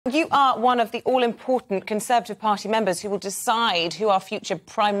You are one of the all-important Conservative Party members who will decide who our future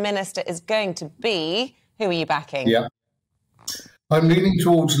Prime Minister is going to be. Who are you backing? Yeah. I'm leaning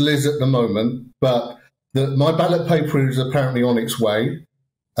towards Liz at the moment, but my ballot paper is apparently on its way.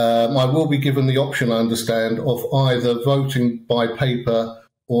 I will be given the option, I understand, of either voting by paper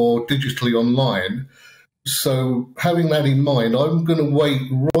or digitally online. So having that in mind, I'm going to wait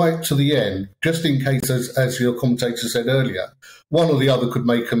right to the end, just in case, as your commentator said earlier, one or the other could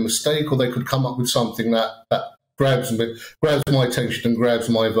make a mistake, or they could come up with something that grabs my attention and grabs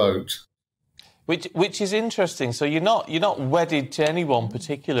my vote. Which is interesting. So you're not wedded to anyone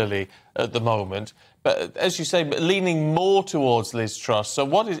particularly at the moment, but as you say, leaning more towards Liz Truss. So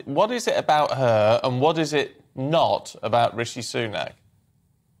what is it about her, and what is it not about Rishi Sunak?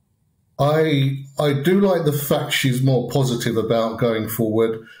 I do like the fact she's more positive about going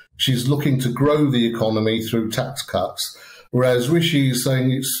forward. She's looking to grow the economy through tax cuts, whereas Rishi is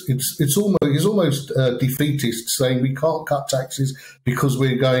saying he's almost defeatist, saying we can't cut taxes because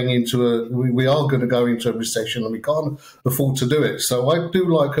we are going to go into a recession and we can't afford to do it. So I do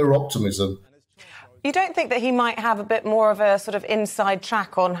like her optimism. You don't think that he might have a bit more of a sort of inside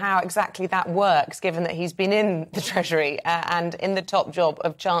track on how exactly that works, given that he's been in the Treasury and in the top job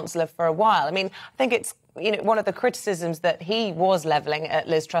of Chancellor for a while? I mean, I think it's one of the criticisms that he was levelling at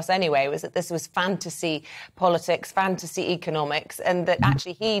Liz Truss anyway was that this was fantasy politics, fantasy economics, and that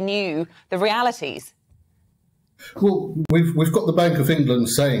actually he knew the realities. Well, we've got the Bank of England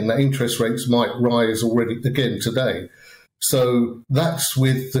saying that interest rates might rise already again today. So that's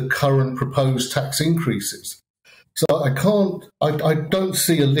with the current proposed tax increases. So I don't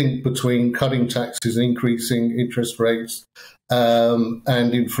see a link between cutting taxes and increasing interest rates and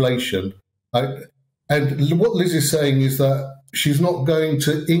inflation. And what Liz is saying is that she's not going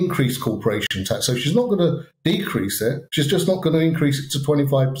to increase corporation tax. So she's not going to decrease it. She's just not going to increase it to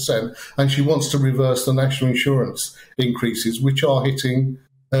 25%. And she wants to reverse the national insurance increases, which are hitting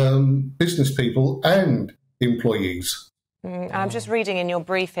business people and employees. I'm just reading in your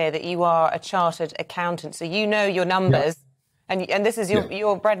brief here that you are a chartered accountant, so you know your numbers, yeah. and this is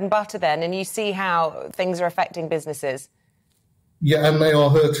your bread and butter then, and you see how things are affecting businesses. Yeah, and they are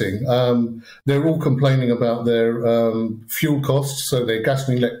hurting. They're all complaining about their fuel costs, so their gas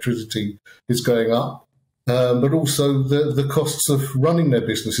and electricity is going up, but also the costs of running their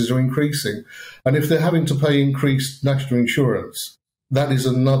businesses are increasing. And if they're having to pay increased national insurance, that is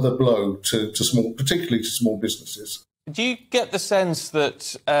another blow particularly to small businesses. Do you get the sense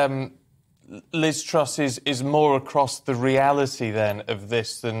that Liz Truss is more across the reality then of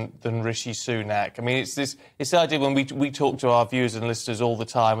this than Rishi Sunak? I mean, it's the idea when we talk to our viewers and listeners all the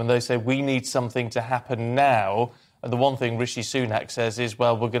time, and they say we need something to happen now. And the one thing Rishi Sunak says is,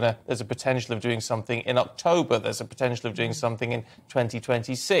 well, there's a potential of doing something in October. There's a potential of doing something in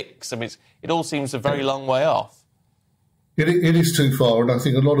 2026. I mean, it all seems a very long way off. It is too far, and I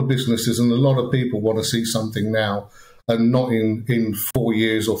think a lot of businesses and a lot of people want to see something now, and not in 4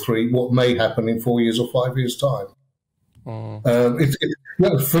 years or what may happen in 4 years or 5 years' time.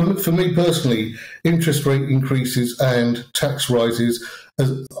 For me personally, interest rate increases and tax rises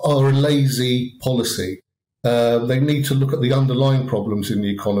are a lazy policy. They need to look at the underlying problems in the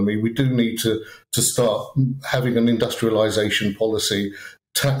economy. We do need to start having an industrialisation policy,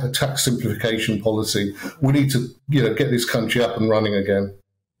 tax simplification policy. We need to get this country up and running again.